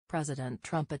President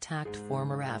Trump attacked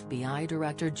former FBI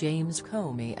Director James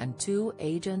Comey and two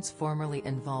agents formerly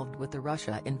involved with the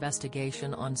Russia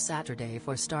investigation on Saturday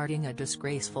for starting a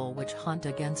disgraceful witch hunt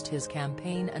against his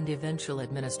campaign and eventual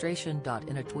administration.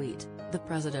 In a tweet, the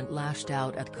president lashed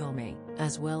out at Comey,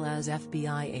 as well as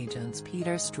FBI agents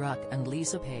Peter Strzok and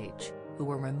Lisa Page, who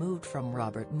were removed from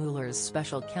Robert Mueller's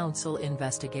special counsel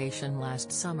investigation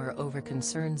last summer over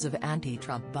concerns of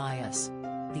anti-Trump bias.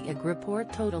 The IG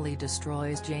report totally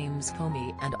destroys James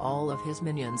Comey and all of his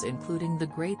minions, including the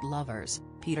great lovers,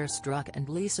 Peter Strzok and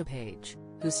Lisa Page,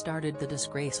 who started the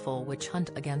disgraceful witch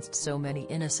hunt against so many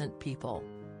innocent people.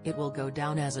 It will go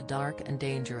down as a dark and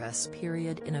dangerous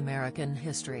period in American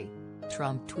history.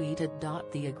 Trump tweeted.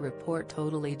 The IG report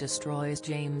totally destroys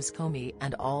James Comey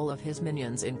and all of his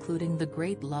minions, including the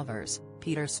great lovers,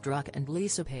 Peter Strzok and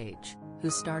Lisa Page, who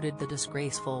started the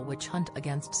disgraceful witch hunt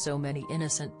against so many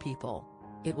innocent people.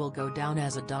 It will go down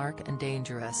as a dark and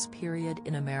dangerous period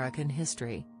in American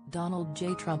history. Donald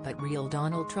J. Trump at Real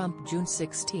Donald Trump. June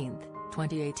 16,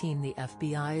 2018. The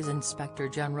FBI's Inspector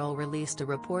General released a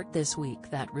report this week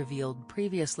that revealed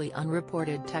previously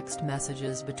unreported text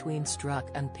messages between Strzok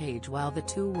and Page while the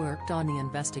two worked on the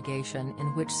investigation, in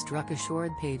which Strzok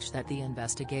assured Page that the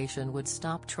investigation would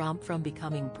stop Trump from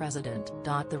becoming president.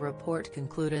 The report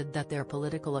concluded that their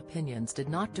political opinions did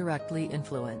not directly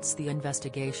influence the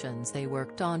investigations they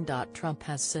worked on. Trump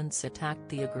has since attacked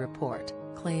the IG report,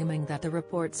 claiming that the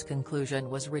report's conclusion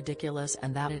was ridiculous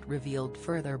and that it revealed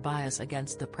further bias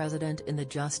against the president in the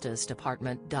Justice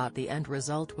Department. The end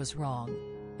result was wrong.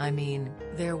 I mean,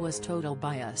 there was total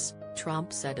bias,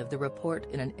 Trump said of the report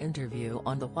in an interview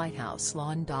on the White House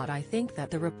lawn. I think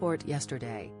that the report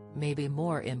yesterday, maybe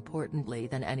more importantly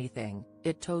than anything,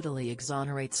 it totally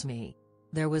exonerates me.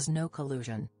 There was no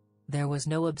collusion. There was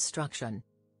no obstruction.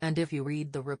 And if you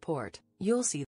read the report, you'll see